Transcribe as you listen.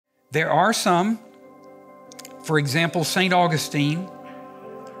There are some, for example, St. Augustine,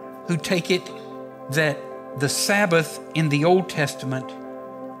 who take it that the Sabbath in the Old Testament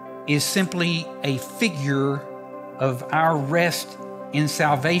is simply a figure of our rest in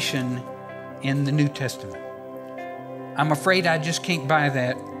salvation in the New Testament. I'm afraid I just can't buy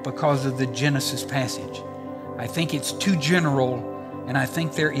that because of the Genesis passage. I think it's too general, and I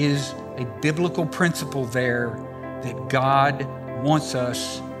think there is a biblical principle there that God wants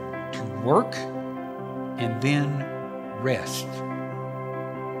us to work and then rest.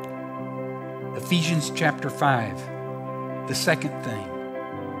 Ephesians chapter 5, the second thing.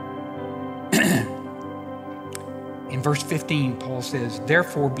 In verse 15, Paul says,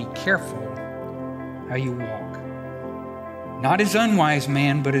 "Therefore be careful how you walk, not as unwise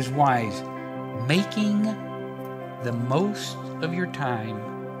men, but as wise, making the most of your time,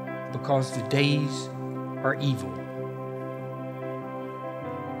 because the days are evil."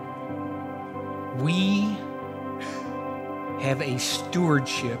 We have a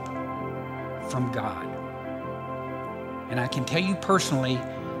stewardship from God. And I can tell you personally,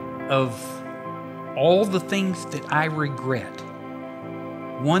 of all the things that I regret,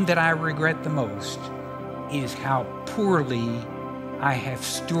 one that I regret the most is how poorly I have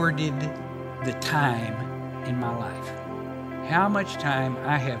stewarded the time in my life. How much time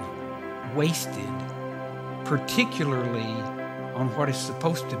I have wasted, particularly on what is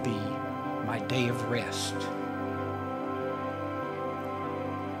supposed to be my day of rest.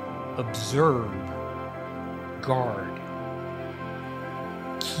 Observe, guard,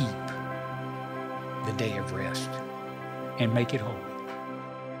 keep the day of rest, and make it whole.